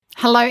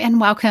Hello and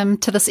welcome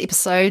to this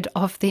episode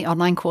of the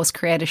Online Course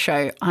Creator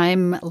Show.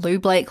 I'm Lou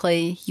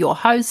Blakely, your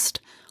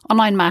host,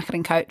 online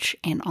marketing coach,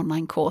 and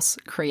online course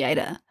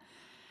creator.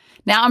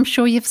 Now, I'm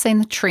sure you've seen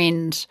the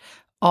trend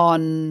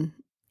on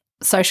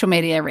social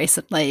media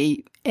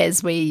recently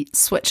as we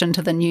switch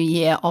into the new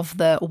year of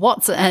the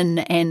what's in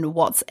and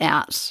what's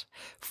out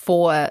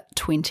for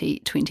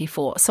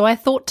 2024. So I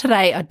thought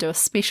today I'd do a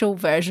special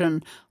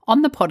version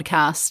on the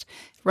podcast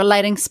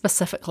relating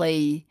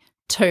specifically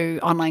to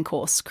online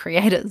course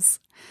creators.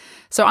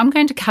 So I'm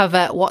going to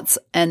cover what's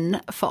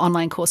in for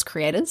online course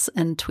creators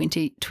in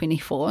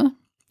 2024,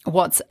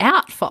 what's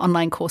out for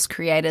online course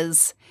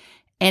creators,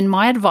 and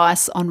my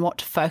advice on what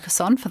to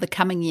focus on for the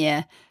coming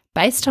year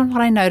based on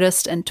what I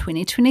noticed in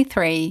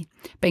 2023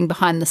 being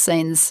behind the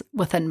scenes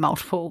within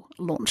multiple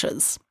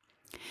launches.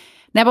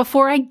 Now,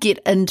 before I get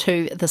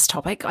into this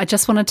topic, I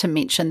just wanted to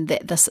mention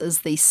that this is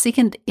the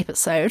second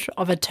episode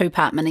of a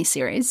two-part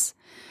mini-series.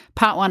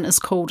 Part 1 is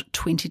called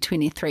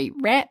 2023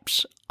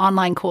 Wrapped,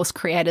 Online Course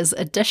Creators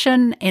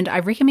Edition, and I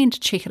recommend to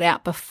check it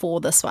out before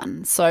this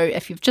one. So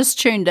if you've just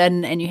tuned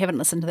in and you haven't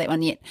listened to that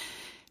one yet,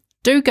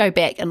 do go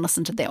back and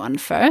listen to that one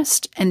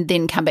first and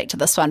then come back to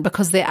this one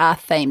because there are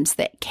themes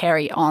that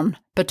carry on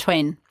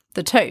between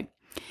the two.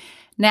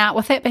 Now,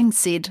 with that being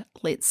said,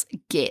 let's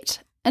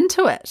get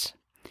into it.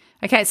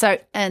 Okay, so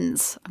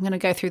ins. I'm going to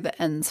go through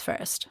the ins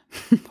first.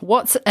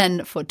 What's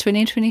in for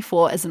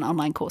 2024 as an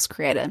online course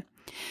creator?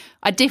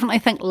 I definitely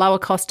think lower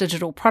cost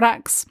digital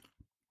products.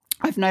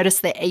 I've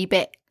noticed that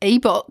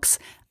ebooks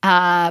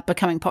are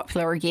becoming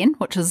popular again,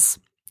 which is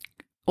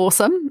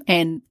awesome.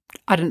 And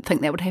I didn't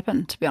think that would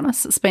happen, to be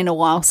honest. It's been a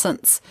while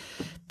since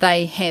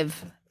they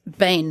have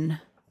been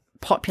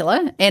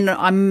popular. And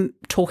I'm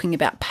talking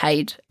about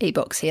paid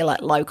ebooks here,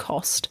 like low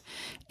cost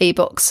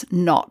ebooks,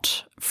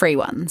 not free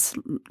ones,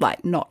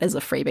 like not as a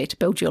freebie to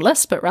build your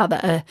list, but rather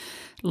a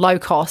low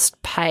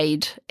cost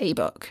paid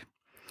ebook.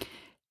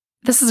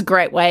 This is a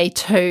great way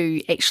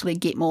to actually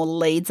get more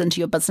leads into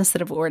your business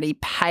that have already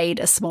paid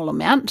a small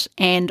amount.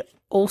 And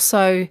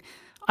also,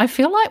 I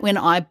feel like when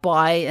I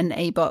buy an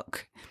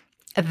ebook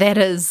that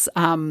is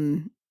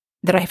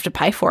that I have to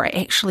pay for, I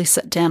actually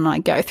sit down and I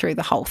go through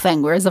the whole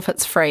thing. Whereas if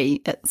it's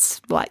free,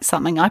 it's like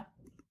something I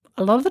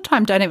a lot of the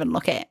time don't even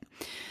look at.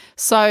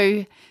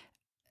 So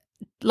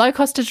low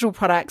cost digital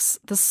products,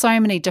 there's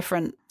so many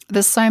different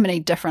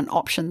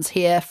options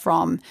here,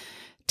 from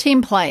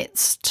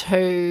templates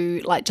to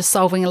like just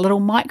solving a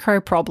little micro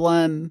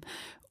problem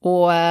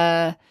or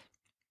a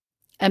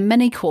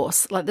mini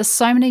course. Like there's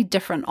so many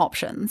different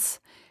options.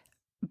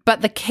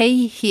 But the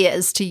key here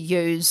is to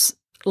use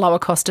lower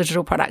cost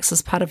digital products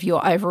as part of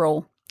your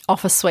overall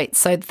offer suite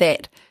so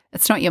that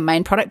it's not your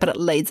main product, but it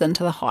leads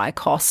into the higher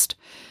cost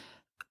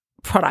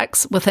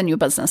products within your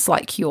business,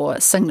 like your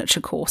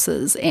signature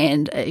courses,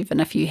 and even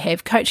if you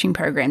have coaching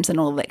programs and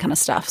all of that kind of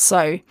stuff.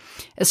 So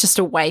it's just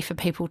a way for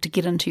people to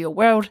get into your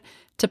world,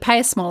 to pay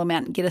a small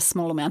amount and get a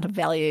small amount of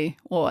value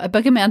or a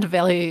big amount of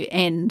value,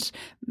 and,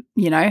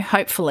 you know,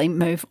 hopefully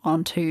move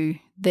on to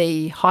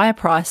the higher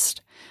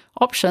priced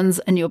options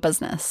in your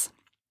business.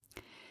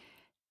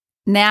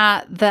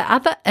 Now, the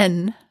other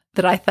in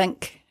that I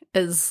think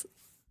is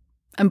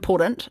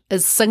important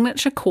is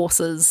signature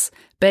courses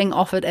being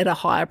offered at a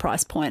higher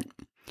price point.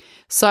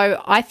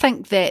 So I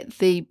think that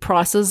the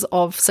prices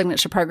of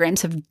signature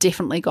programs have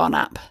definitely gone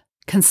up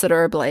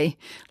considerably.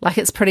 Like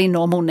it's pretty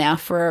normal now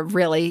for a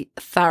really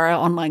thorough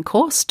online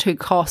course to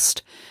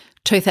cost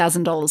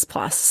 $2,000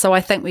 plus. So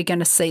I think we're going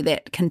to see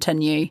that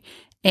continue,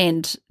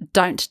 and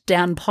don't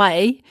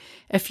downplay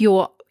if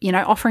you're, you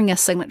know, offering a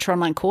signature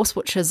online course,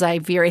 which is a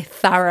very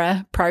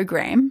thorough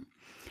program,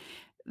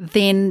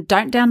 then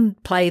don't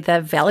downplay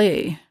the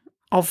value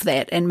of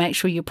that and make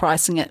sure you're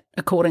pricing it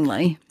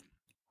accordingly.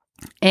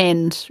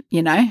 And,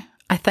 you know,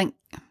 I think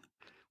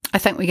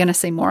we're going to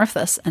see more of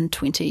this in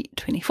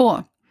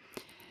 2024.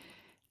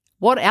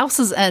 What else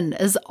is in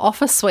is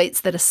offer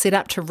suites that are set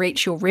up to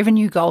reach your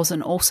revenue goals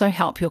and also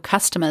help your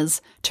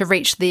customers to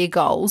reach their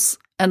goals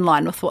in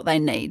line with what they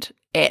need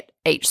at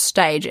each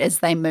stage as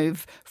they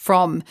move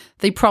from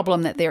the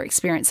problem that they're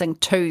experiencing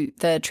to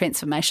the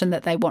transformation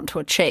that they want to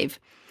achieve.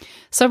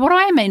 So what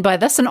I mean by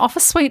this, an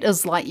offer suite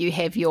is like you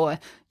have your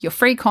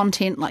free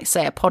content, like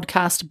say a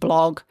podcast,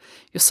 blog,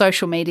 your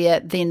social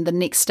media. Then the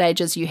next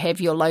stage is you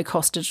have your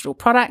low-cost digital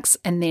products,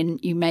 and then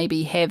you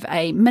maybe have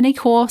a mini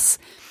course,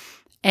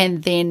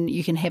 and then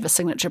you can have a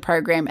signature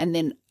program, and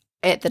then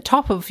at the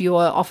top of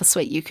your offer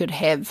suite, you could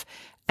have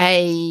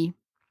a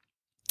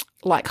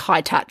like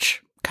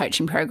high-touch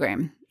coaching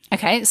program.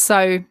 Okay,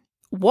 so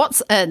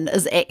what's in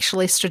is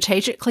actually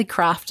strategically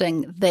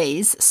crafting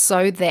these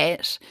so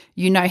that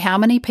you know how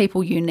many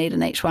people you need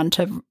in each one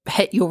to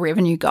hit your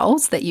revenue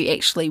goals that you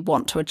actually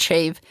want to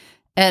achieve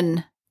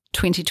in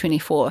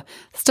 2024.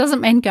 This doesn't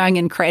mean going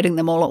and creating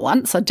them all at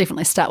once. I'd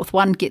definitely start with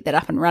one, get that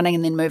up and running,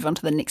 and then move on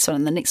to the next one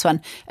and the next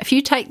one. If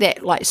you take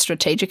that like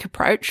strategic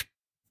approach,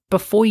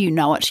 before you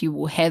know it, you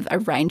will have a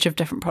range of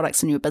different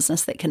products in your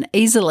business that can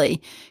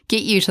easily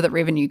get you to the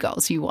revenue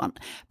goals you want,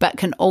 but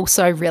can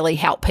also really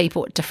help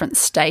people at different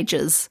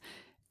stages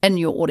in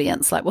your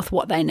audience, like with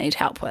what they need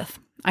help with.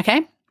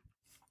 Okay.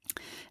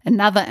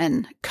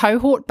 Another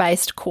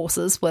cohort-based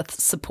courses with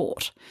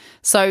support.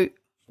 So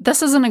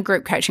this isn't a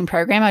group coaching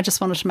program. I just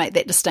wanted to make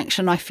that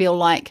distinction. I feel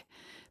like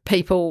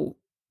people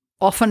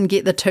often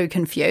get the two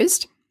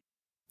confused.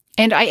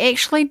 And I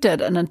actually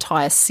did an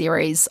entire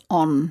series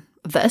on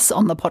this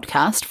on the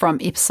podcast from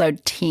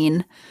episode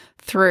 10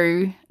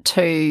 through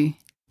to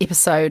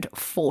episode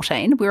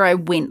 14, where I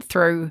went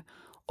through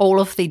all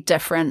of the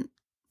different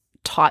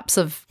types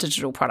of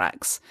digital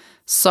products.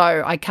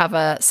 So I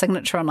cover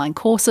signature online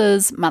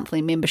courses,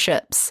 monthly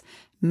memberships,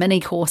 mini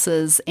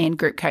courses, and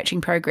group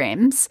coaching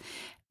programs.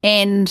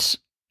 And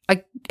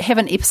I have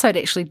an episode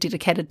actually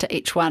dedicated to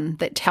each one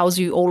that tells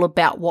you all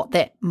about what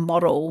that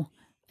model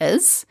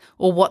is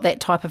or what that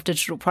type of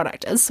digital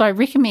product is. So I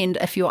recommend,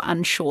 if you're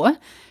unsure,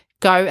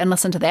 go and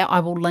listen to that. I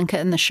will link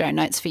it in the show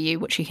notes for you,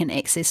 which you can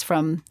access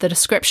from the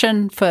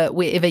description for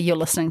wherever you're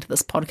listening to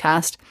this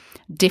podcast.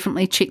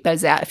 Definitely check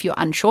those out if you're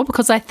unsure,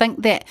 because I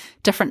think that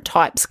different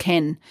types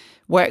can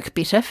work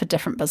better for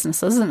different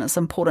businesses, and it's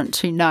important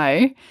to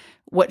know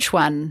which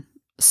one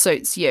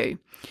suits you.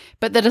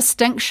 But the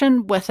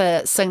distinction with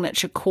a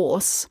signature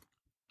course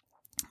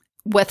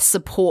with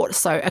support,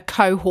 so a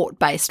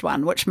cohort-based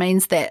one, which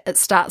means that it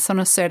starts on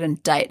a certain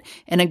date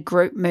and a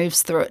group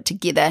moves through it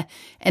together,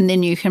 and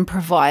then you can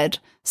provide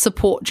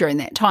support during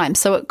that time.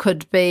 So it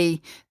could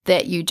be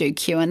that you do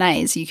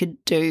Q&As, you could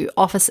do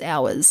office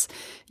hours,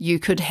 you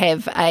could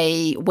have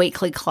a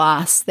weekly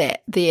class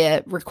that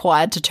they're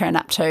required to turn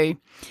up to,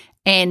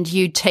 and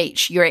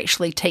you're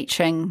actually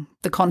teaching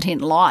the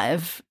content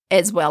live,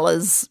 as well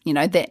as,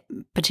 that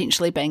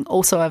potentially being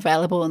also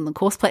available in the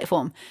course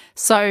platform.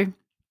 So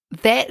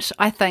that,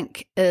 I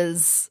think,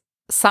 is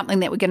something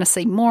that we're going to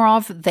see more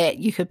of, that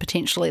you could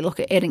potentially look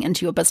at adding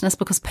into your business,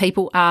 because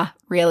people are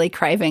really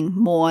craving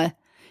more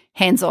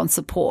hands-on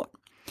support.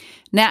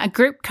 Now, a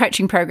group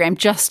coaching program,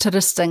 just to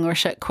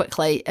distinguish it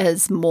quickly,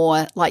 is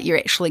more like you're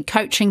actually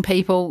coaching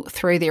people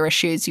through their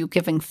issues, you're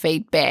giving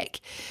feedback,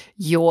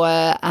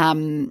 you're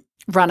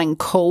running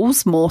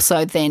calls more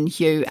so than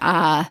you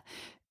are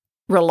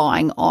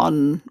relying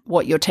on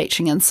what you're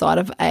teaching inside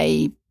of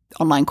a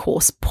online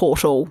course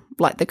portal,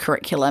 like the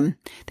curriculum.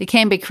 There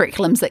can be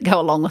curriculums that go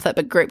along with it,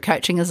 but group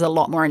coaching is a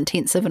lot more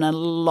intensive and a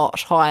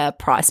lot higher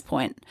price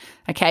point.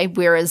 Okay,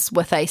 whereas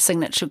with a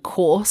signature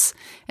course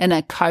in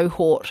a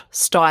cohort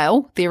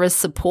style, there is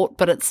support,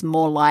 but it's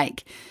more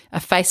like a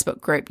Facebook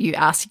group. You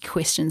ask your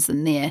questions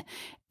in there,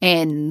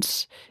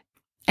 and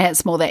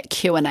it's more that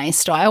Q&A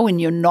style, when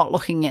you're not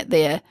looking at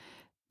their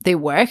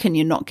work, and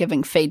you're not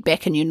giving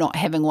feedback, and you're not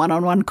having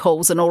one-on-one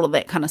calls and all of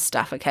that kind of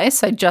stuff. Okay,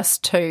 so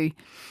just to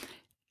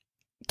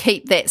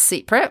keep that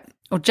separate,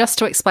 or just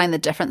to explain the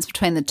difference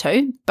between the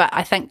two, but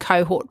I think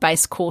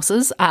cohort-based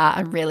courses are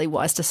a really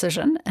wise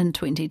decision in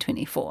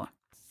 2024.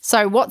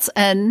 So what's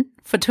in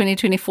for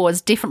 2024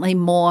 is definitely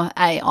more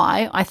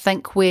AI. I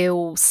think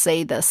we'll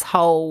see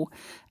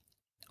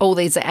all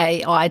these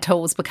AI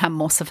tools become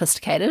more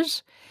sophisticated,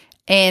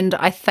 and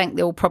I think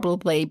there will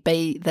probably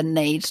be the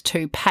need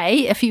to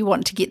pay if you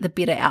want to get the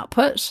better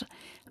output.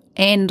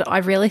 And I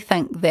really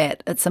think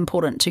that it's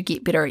important to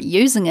get better at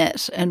using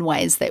it in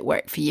ways that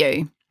work for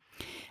you.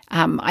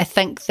 I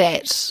think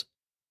that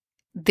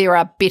there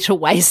are better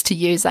ways to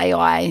use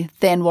AI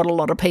than what a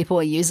lot of people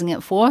are using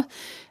it for.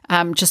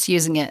 Just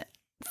using it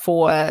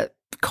for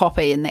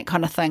copy and that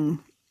kind of thing.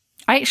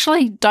 I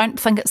actually don't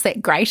think it's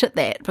that great at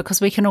that,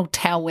 because we can all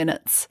tell when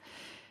it's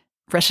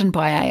written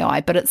by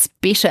AI, but it's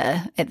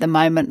better at the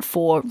moment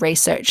for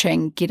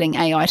researching, getting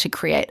AI to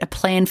create a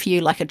plan for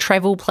you, like a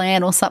travel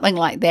plan or something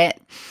like that.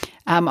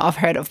 I've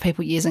heard of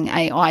people using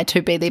AI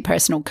to be their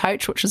personal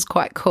coach, which is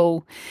quite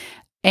cool.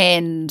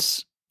 And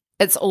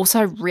it's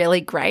also really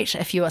great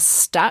if you are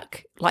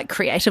stuck, like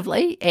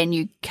creatively, and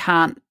you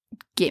can't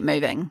get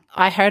moving.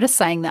 I heard a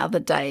saying the other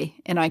day,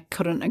 and I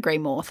couldn't agree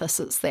more with this.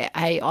 It's that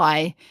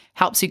AI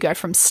helps you go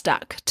from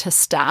stuck to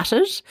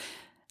started,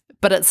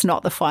 but it's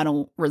not the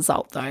final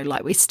result though.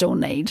 Like, we still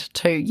need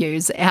to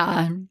use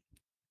our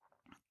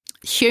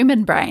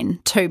human brain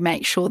to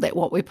make sure that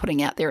what we're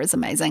putting out there is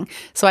amazing.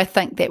 So I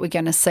think that we're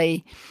going to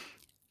see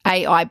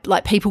AI,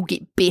 like, people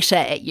get better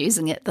at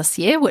using it this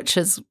year, which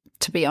is,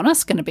 to be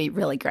honest, going to be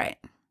really great.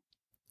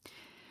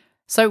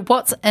 So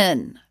what's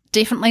in?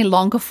 Definitely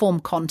longer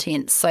form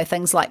content. So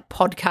things like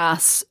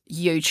podcasts,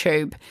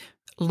 YouTube,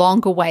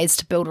 longer ways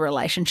to build a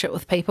relationship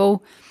with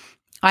people.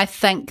 I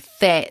think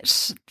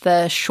that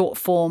the short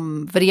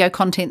form video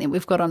content that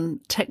we've got on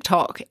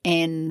TikTok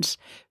and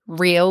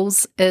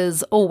Reels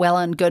is all well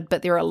and good,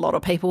 but there are a lot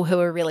of people who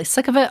are really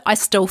sick of it. I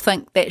still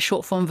think that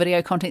short form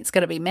video content is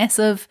going to be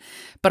massive,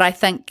 but I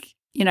think,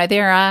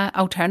 there are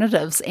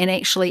alternatives. And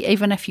actually,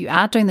 even if you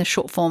are doing the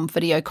short form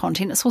video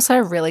content, it's also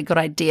a really good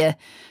idea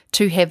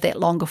to have that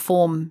longer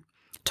form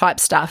type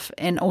stuff,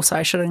 and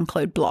also should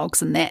include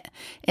blogs and that.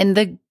 And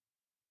the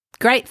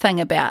great thing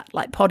about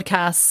like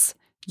podcasts,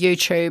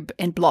 YouTube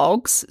and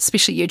blogs,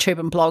 especially YouTube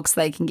and blogs,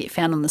 they can get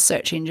found on the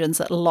search engines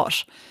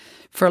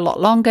for a lot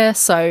longer.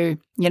 So,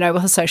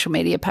 with a social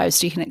media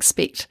post, you can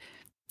expect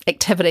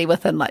activity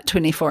within like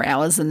 24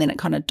 hours and then it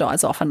kind of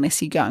dies off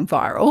unless you're going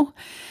viral.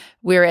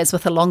 Whereas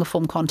with the longer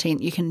form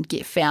content, you can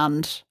get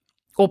found,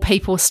 or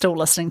people are still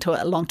listening to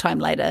it a long time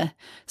later.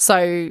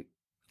 So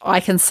I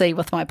can see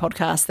with my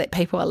podcast that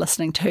people are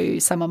listening to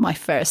some of my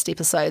first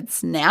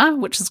episodes now,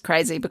 which is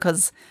crazy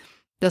because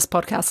this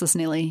podcast is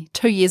nearly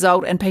 2 years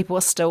old and people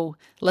are still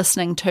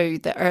listening to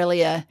the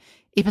earlier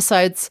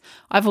episodes.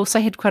 I've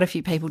also had quite a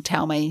few people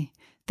tell me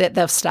that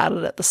they've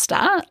started at the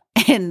start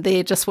and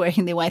they're just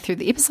working their way through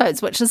the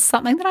episodes, which is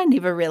something that I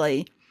never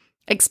really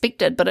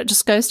expected, but it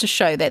just goes to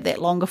show that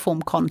that longer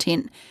form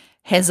content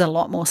has a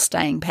lot more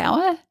staying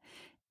power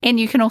and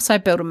you can also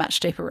build a much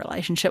deeper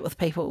relationship with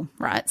people,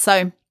 right?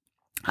 So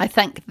I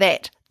think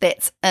that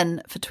that's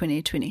in for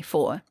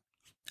 2024.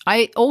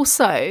 I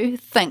also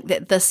think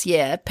that this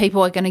year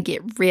people are going to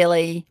get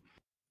really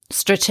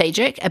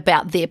strategic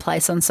about their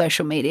place on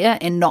social media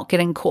and not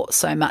getting caught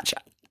so much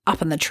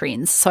up in the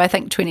trends. So I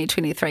think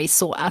 2023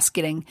 saw us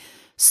getting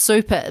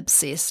super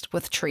obsessed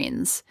with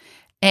trends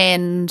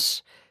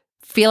and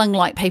feeling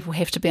like people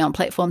have to be on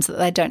platforms that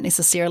they don't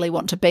necessarily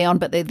want to be on,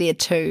 but they're there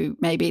to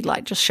maybe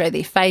like just show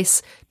their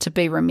face, to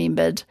be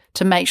remembered,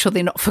 to make sure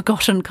they're not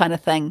forgotten kind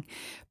of thing.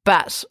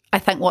 But I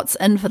think what's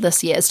in for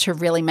this year is to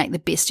really make the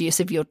best use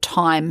of your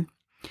time.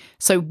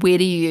 So where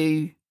do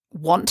you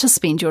want to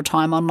spend your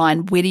time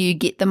online? Where do you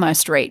get the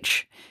most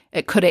reach?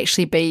 It could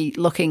actually be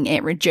looking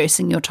at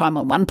reducing your time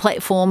on one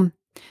platform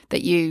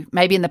that you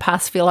maybe in the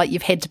past feel like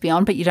you've had to be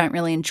on, but you don't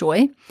really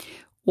enjoy.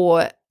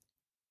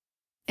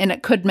 And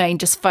it could mean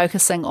just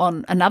focusing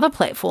on another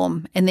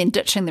platform and then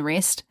ditching the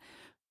rest.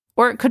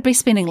 Or it could be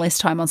spending less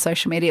time on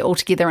social media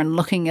altogether and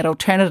looking at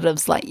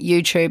alternatives like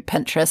YouTube,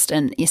 Pinterest,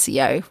 and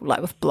SEO,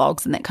 like with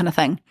blogs and that kind of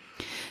thing.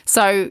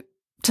 So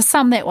to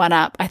sum that one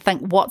up, I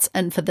think what's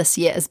in for this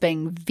year is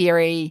being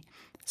very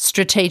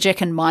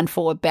strategic and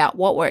mindful about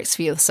what works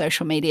for you with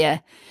social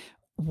media.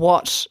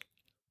 What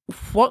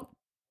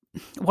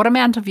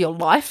amount of your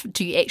life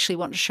do you actually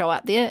want to show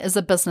up there? As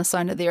a business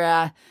owner, there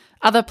are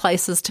other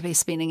places to be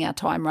spending our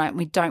time, right?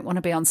 We don't want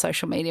to be on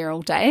social media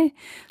all day.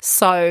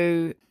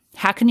 So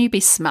how can you be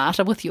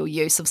smarter with your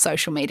use of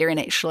social media and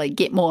actually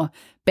get more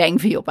bang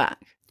for your buck?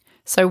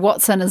 So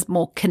what's in is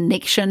more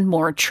connection,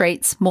 more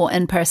retreats, more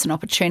in-person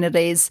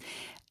opportunities,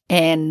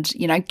 and,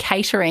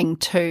 catering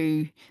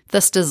to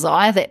this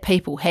desire that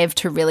people have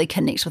to really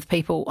connect with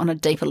people on a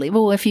deeper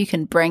level. If you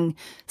can bring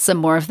some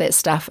more of that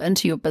stuff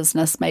into your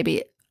business,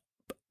 maybe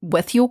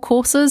with your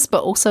courses,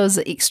 but also as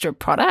extra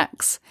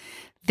products,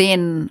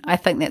 then I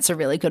think that's a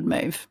really good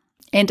move.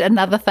 And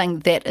another thing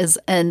that is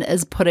in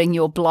is putting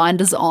your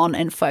blinders on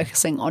and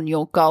focusing on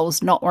your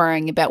goals, not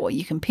worrying about what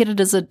your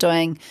competitors are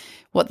doing,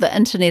 what the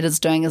internet is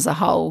doing as a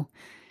whole,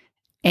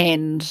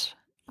 and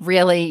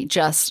really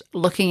just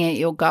looking at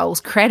your goals,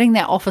 creating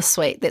that offer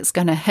suite that's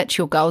going to hit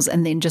your goals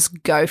and then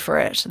just go for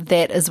it.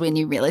 That is when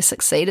you really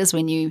succeed, is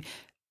when you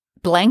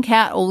blank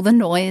out all the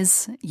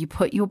noise, you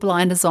put your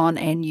blinders on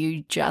and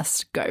you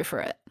just go for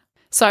it.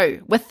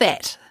 So with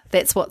that,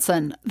 that's what's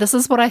in. This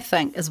is what I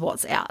think is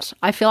what's out.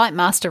 I feel like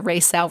master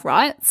resale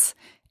rights,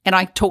 and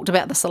I talked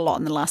about this a lot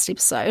in the last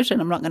episode,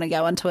 and I'm not going to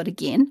go into it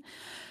again,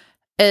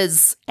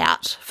 is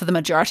out for the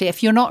majority.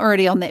 If you're not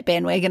already on that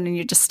bandwagon and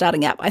you're just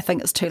starting up, I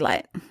think it's too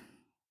late.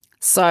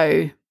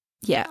 So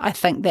yeah, I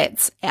think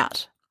that's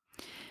out.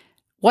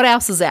 What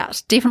else is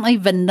out? Definitely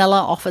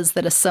vanilla offers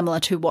that are similar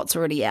to what's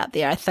already out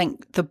there. I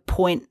think the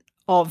point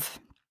of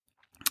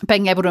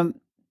being able to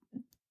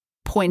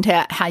point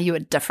out how you are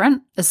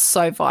different is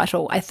so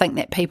vital. I think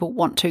that people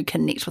want to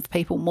connect with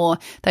people more.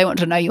 They want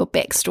to know your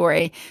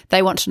backstory.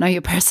 They want to know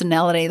your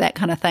personality, that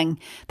kind of thing.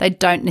 They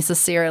don't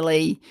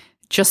necessarily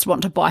just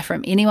want to buy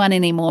from anyone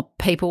anymore.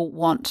 People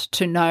want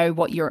to know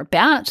what you're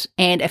about.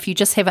 And if you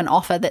just have an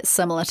offer that's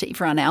similar to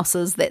everyone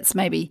else's, that's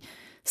maybe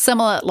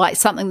similar, like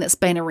something that's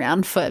been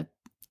around for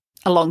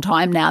a long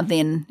time now,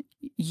 then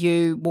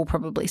you will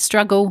probably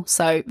struggle.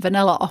 So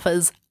vanilla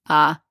offers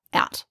are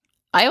out.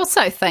 I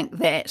also think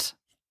that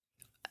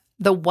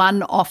the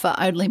one offer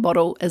only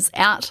model is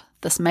out.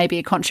 This may be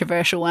a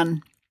controversial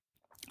one.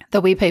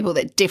 There'll be people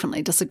that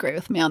definitely disagree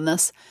with me on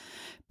this.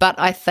 But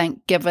I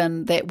think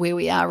given that where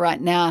we are right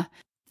now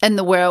in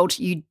the world,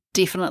 you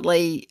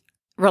definitely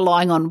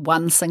relying on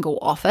one single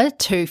offer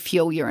to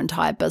fuel your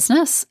entire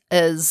business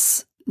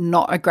is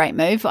not a great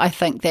move. I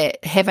think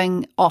that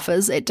having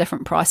offers at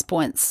different price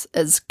points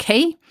is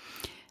key.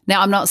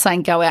 Now, I'm not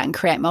saying go out and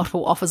create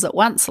multiple offers at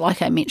once.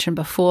 Like I mentioned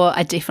before,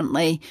 I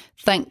definitely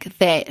think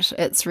that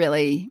it's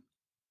really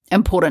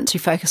important to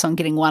focus on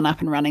getting one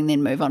up and running,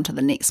 then move on to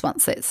the next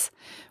once that's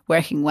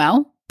working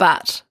well.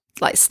 But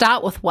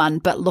start with one,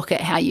 but look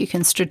at how you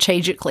can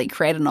strategically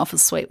create an offer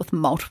suite with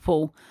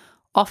multiple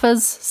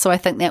offers. So I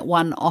think that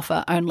one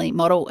offer only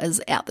model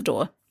is out the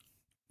door.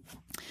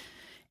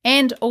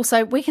 And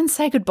also, we can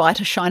say goodbye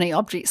to shiny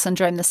object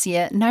syndrome this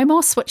year. No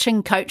more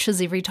switching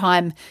coaches every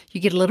time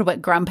you get a little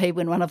bit grumpy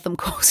when one of them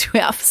calls you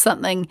out for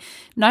something.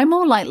 No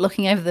more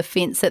looking over the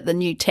fence at the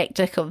new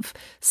tactic of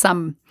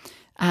some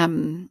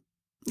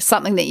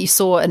something that you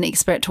saw an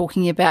expert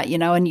talking about,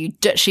 and you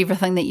ditch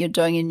everything that you're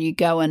doing and you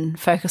go and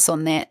focus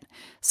on that.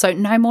 So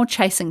no more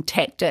chasing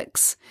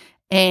tactics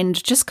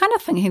and just kind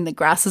of thinking the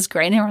grass is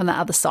greener on the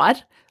other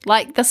side.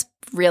 Like, this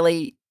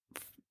really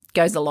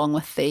goes along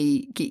with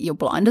the get your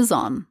blinders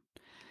on.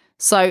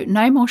 So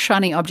no more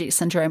shiny object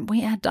syndrome.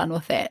 We are done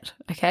with that,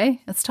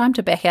 okay? It's time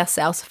to back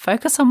ourselves,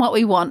 focus on what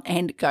we want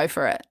and go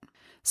for it.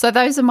 So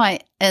those are my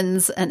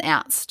ins and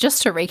outs.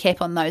 Just to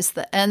recap on those,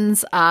 the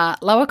ins are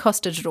lower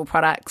cost digital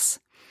products,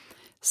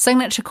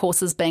 signature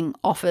courses being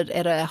offered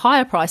at a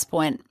higher price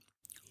point,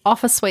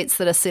 offer suites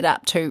that are set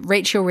up to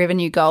reach your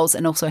revenue goals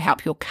and also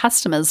help your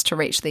customers to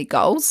reach their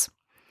goals,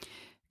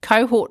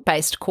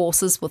 cohort-based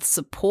courses with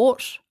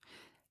support,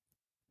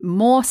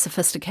 more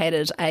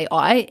sophisticated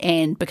AI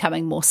and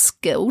becoming more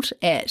skilled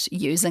at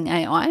using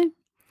AI,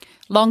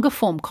 longer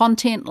form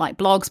content like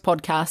blogs,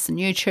 podcasts, and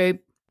YouTube.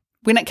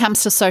 When it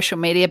comes to social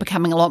media,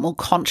 becoming a lot more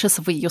conscious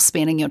of where you're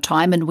spending your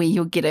time and where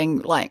you're getting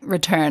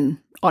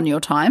return on your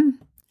time.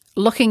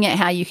 Looking at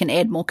how you can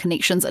add more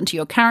connections into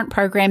your current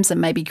programs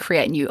and maybe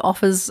create new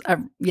offers,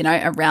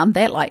 around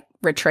that, like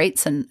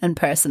retreats and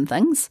in-person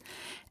things.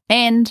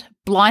 And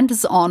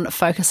blinders on,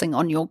 focusing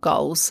on your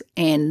goals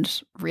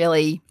and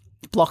really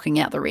blocking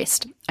out the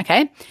rest,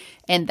 okay?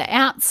 And the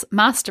outs,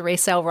 master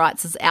resale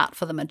rights is out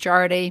for the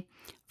majority.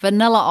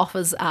 Vanilla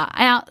offers are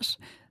out.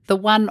 The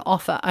one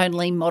offer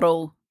only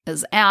model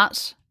is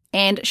out.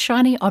 And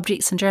shiny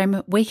object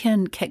syndrome, we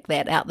can kick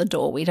that out the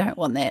door. We don't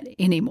want that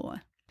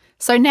anymore.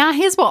 So now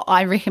here's what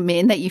I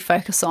recommend that you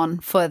focus on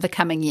for the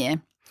coming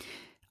year.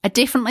 I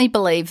definitely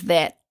believe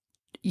that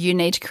you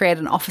need to create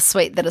an offer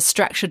suite that is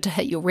structured to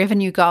hit your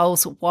revenue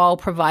goals while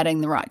providing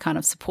the right kind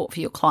of support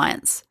for your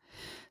clients.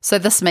 So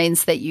this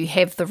means that you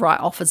have the right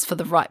offers for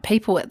the right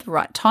people at the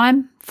right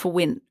time for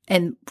when,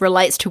 and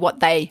relates to what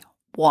they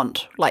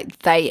want. Like,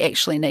 they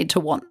actually need to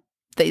want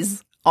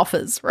these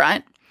offers,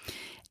 right?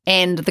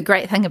 And the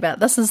great thing about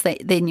this is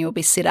that then you'll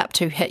be set up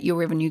to hit your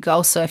revenue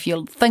goal. So if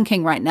you're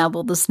thinking right now,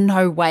 well, there's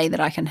no way that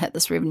I can hit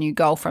this revenue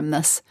goal from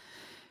this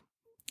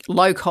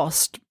low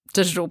cost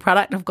digital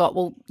product I've got,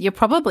 well, you're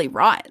probably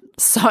right.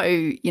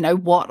 So,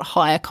 what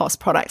higher cost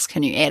products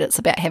can you add? It's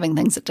about having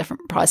things at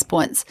different price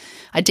points.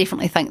 I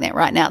definitely think that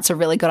right now it's a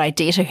really good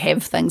idea to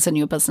have things in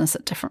your business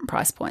at different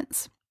price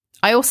points.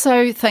 I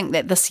also think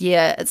that this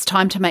year it's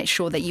time to make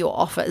sure that your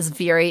offer is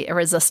very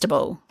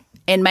irresistible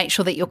and make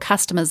sure that your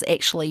customers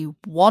actually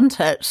want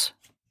it,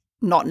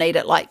 not need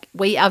it. Like,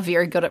 we are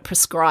very good at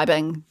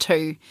prescribing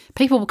to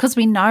people because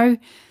we know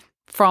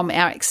from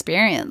our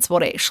experience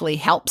what actually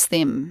helps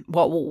them,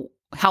 what will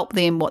help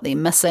them, what they're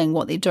missing,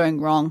 what they're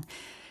doing wrong,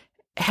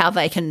 how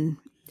they can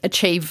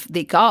achieve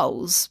their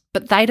goals,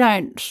 but they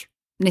don't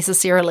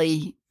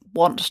necessarily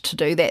want to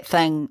do that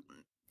thing,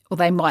 or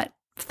they might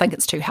think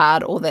it's too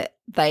hard, or that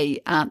they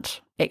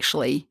aren't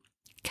actually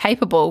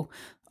capable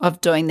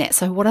of doing that.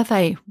 So what do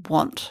they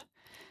want?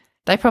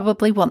 They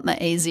probably want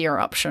the easier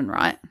option,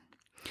 right?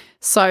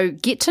 So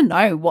get to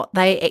know what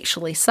they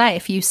actually say.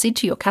 If you said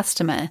to your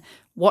customer,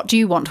 what do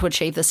you want to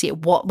achieve this year?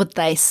 What would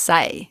they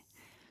say?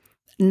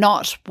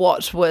 Not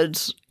what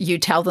would you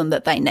tell them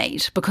that they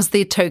need, because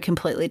they're two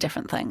completely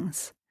different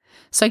things.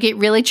 So get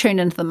really tuned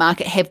into the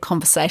market, have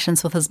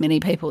conversations with as many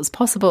people as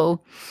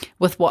possible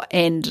with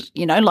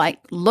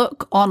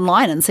look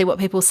online and see what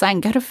people are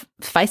saying. Go to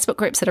Facebook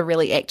groups that are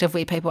really active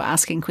where people are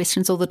asking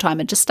questions all the time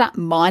and just start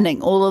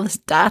mining all of this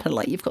data.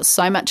 Like, you've got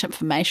so much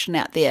information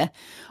out there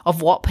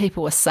of what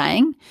people are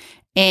saying,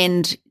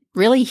 and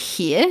really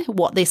hear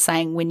what they're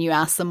saying when you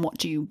ask them, what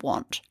do you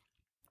want?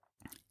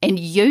 And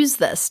use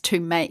this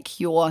to make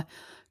your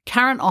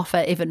current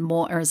offer even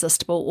more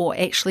irresistible, or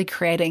actually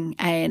creating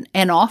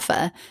an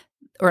offer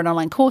or an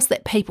online course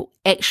that people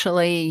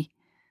actually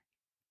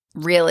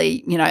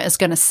really, is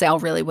going to sell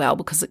really well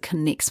because it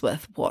connects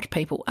with what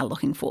people are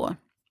looking for.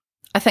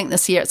 I think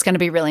this year it's going to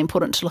be really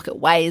important to look at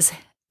ways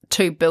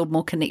to build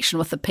more connection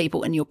with the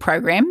people in your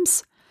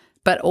programs,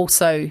 but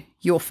also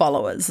your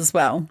followers as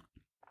well.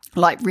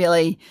 Like,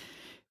 really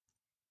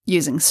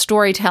using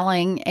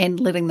storytelling and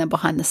letting them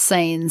behind the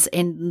scenes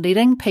and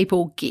letting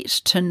people get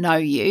to know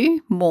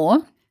you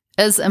more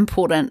is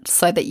important,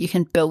 so that you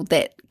can build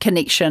that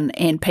connection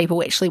and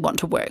people actually want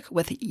to work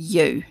with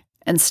you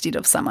instead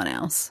of someone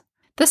else.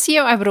 This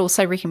year, I would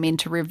also recommend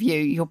to review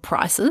your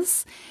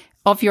prices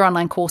of your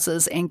online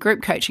courses and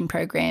group coaching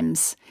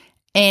programs,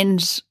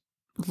 and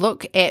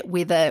look at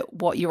whether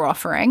what you're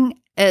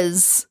offering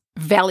is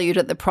valued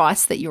at the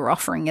price that you're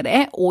offering it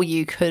at, or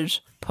you could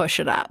push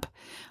it up.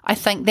 I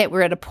think that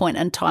we're at a point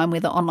in time where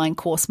the online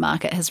course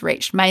market has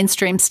reached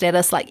mainstream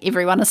status. Like,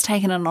 everyone has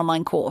taken an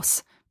online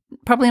course.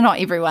 Probably not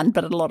everyone,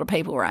 but a lot of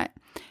people, right?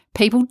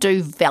 People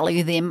do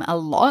value them a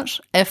lot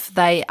if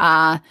they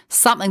are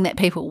something that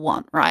people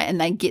want, right?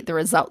 And they get the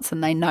results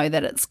and they know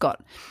that it's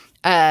got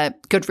a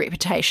good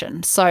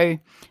reputation. So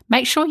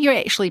make sure you're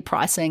actually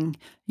pricing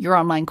your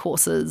online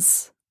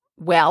courses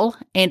well.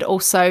 And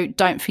also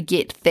don't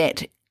forget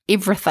that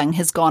everything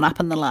has gone up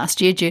in the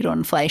last year due to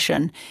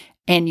inflation,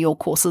 and your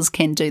courses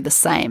can do the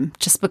same.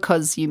 Just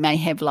because you may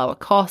have lower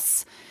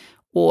costs,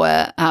 or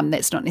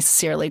that's not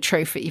necessarily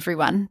true for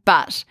everyone,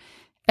 but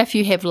if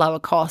you have lower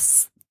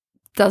costs,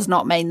 does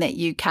not mean that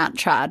you can't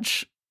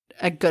charge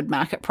a good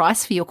market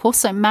price for your course.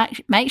 So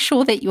make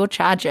sure that you're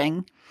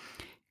charging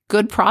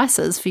good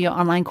prices for your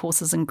online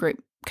courses and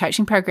group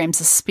coaching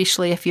programs,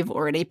 especially if you've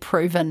already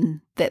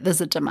proven that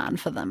there's a demand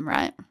for them,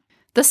 right?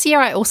 This year,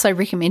 I also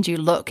recommend you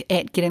look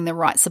at getting the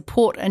right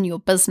support in your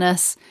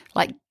business,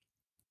 like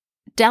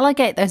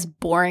delegate those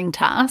boring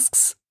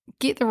tasks,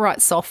 get the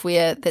right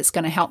software that's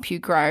going to help you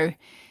grow.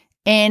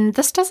 And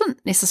this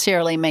doesn't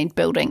necessarily mean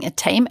building a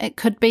team. It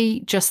could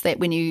be just that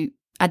when you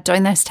are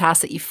doing those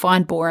tasks that you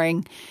find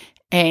boring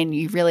and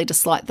you really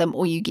dislike them,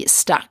 or you get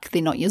stuck,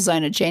 they're not your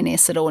zone of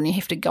genius at all, and you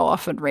have to go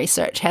off and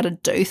research how to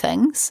do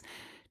things,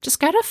 just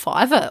go to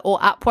Fiverr or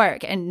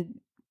Upwork and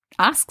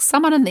ask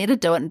someone in there to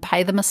do it and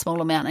pay them a small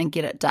amount and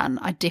get it done.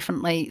 I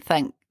definitely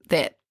think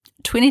that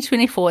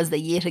 2024 is the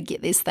year to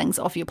get these things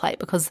off your plate,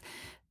 because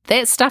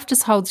that stuff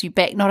just holds you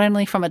back, not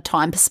only from a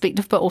time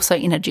perspective, but also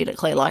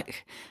energetically.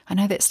 Like, I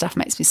know that stuff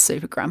makes me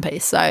super grumpy,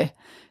 so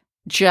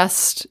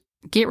just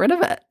get rid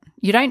of it.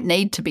 You don't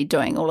need to be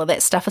doing all of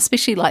that stuff,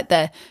 especially like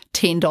the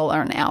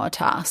 $10 an hour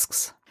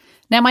tasks.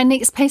 Now, my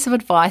next piece of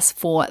advice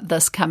for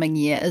this coming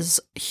year is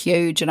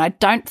huge, and I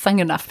don't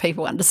think enough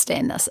people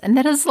understand this, and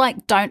that is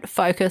like, don't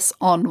focus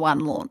on one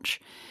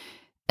launch.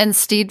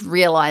 Instead,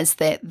 realize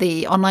that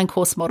the online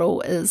course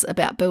model is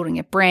about building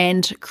a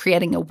brand,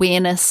 creating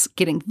awareness,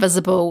 getting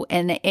visible,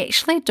 and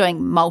actually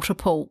doing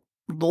multiple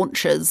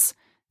launches,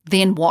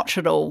 then watch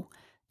it all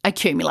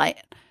accumulate.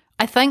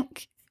 I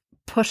think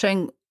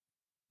putting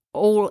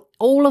all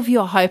of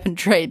your hope and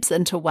dreams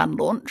into one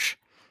launch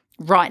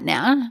right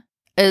now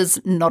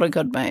is not a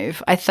good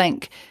move. I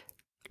think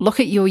look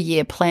at your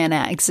year, plan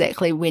out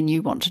exactly when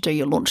you want to do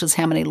your launches,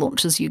 how many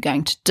launches you're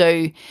going to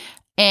do.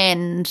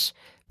 And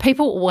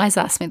people always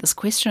ask me this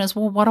question is,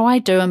 well, what do I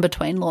do in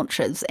between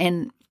launches?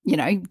 And,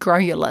 grow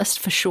your list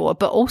for sure.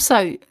 But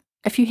also,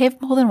 if you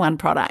have more than one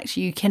product,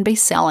 you can be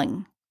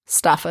selling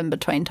stuff in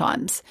between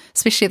times,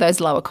 especially those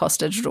lower cost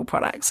digital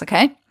products,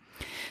 okay?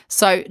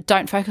 So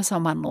don't focus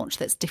on one launch.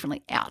 That's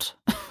definitely out.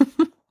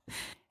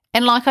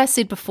 And like I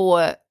said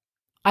before,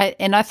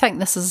 I think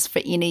this is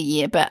for any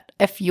year, but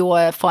if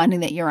you're finding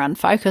that you're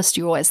unfocused,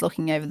 you're always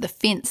looking over the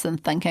fence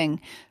and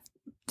thinking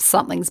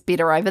something's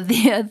better over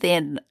there,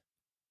 then,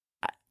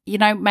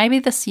 maybe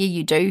this year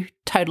you do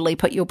totally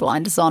put your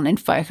blinders on and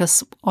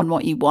focus on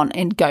what you want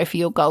and go for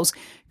your goals.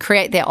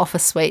 Create that offer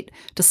suite,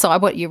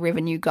 decide what your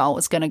revenue goal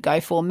is going to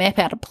go for, map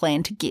out a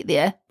plan to get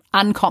there,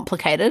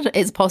 uncomplicated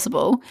as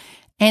possible,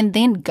 and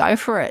then go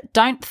for it.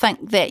 Don't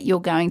think that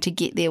you're going to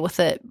get there with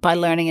it by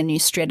learning a new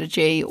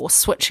strategy or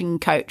switching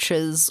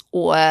coaches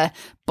or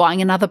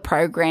buying another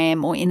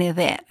program or any of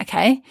that,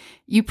 okay?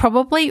 You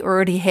probably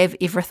already have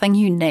everything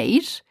you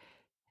need.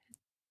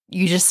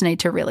 You just need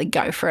to really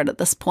go for it at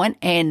this point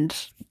and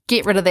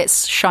get rid of that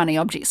shiny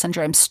object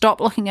syndrome. Stop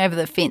looking over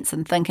the fence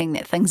and thinking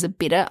that things are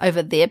better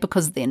over there,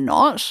 because they're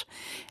not,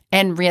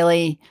 and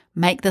really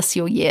make this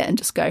your year and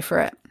just go for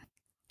it.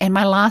 And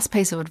my last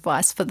piece of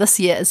advice for this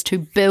year is to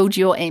build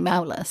your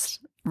email list.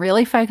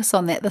 Really focus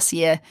on that this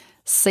year.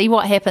 See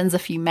what happens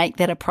if you make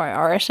that a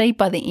priority.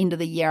 By the end of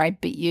the year, I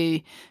bet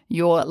you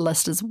your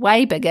list is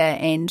way bigger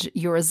and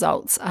your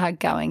results are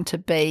going to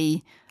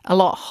be a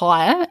lot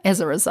higher as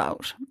a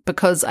result,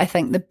 because I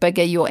think the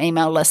bigger your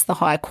email list, the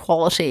higher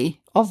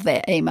quality of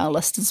that email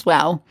list as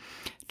well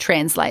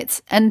translates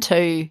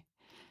into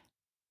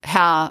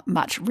how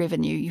much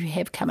revenue you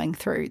have coming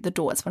through the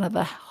door. It's one of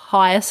the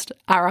highest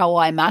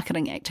ROI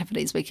marketing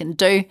activities we can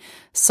do.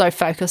 So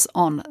focus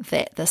on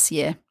that this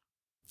year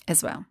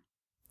as well.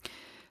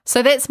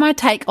 So that's my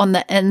take on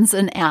the ins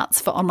and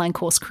outs for online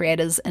course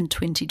creators in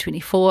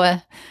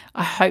 2024.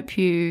 I hope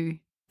you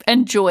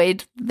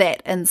enjoyed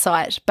that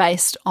insight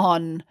based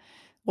on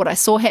what I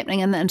saw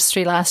happening in the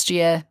industry last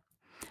year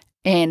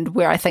and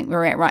where I think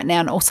we're at right now,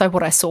 and also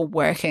what I saw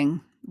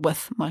working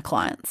with my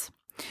clients.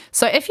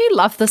 So if you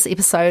love this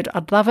episode,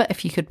 I'd love it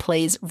if you could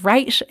please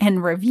rate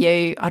and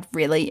review. I'd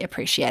really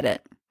appreciate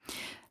it.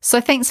 So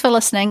thanks for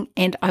listening,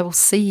 and I will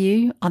see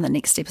you on the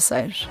next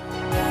episode.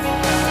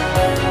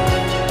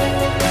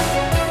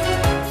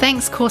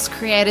 Thanks, course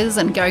creators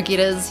and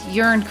go-getters.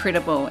 You're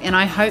incredible, and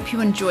I hope you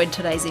enjoyed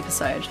today's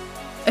episode.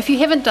 If you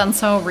haven't done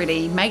so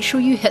already, make sure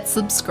you hit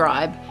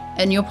subscribe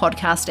in your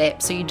podcast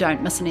app so you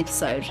don't miss an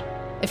episode.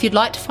 If you'd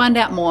like to find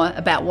out more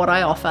about what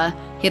I offer,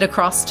 head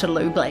across to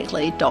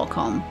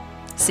loublakely.com.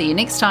 See you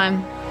next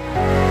time.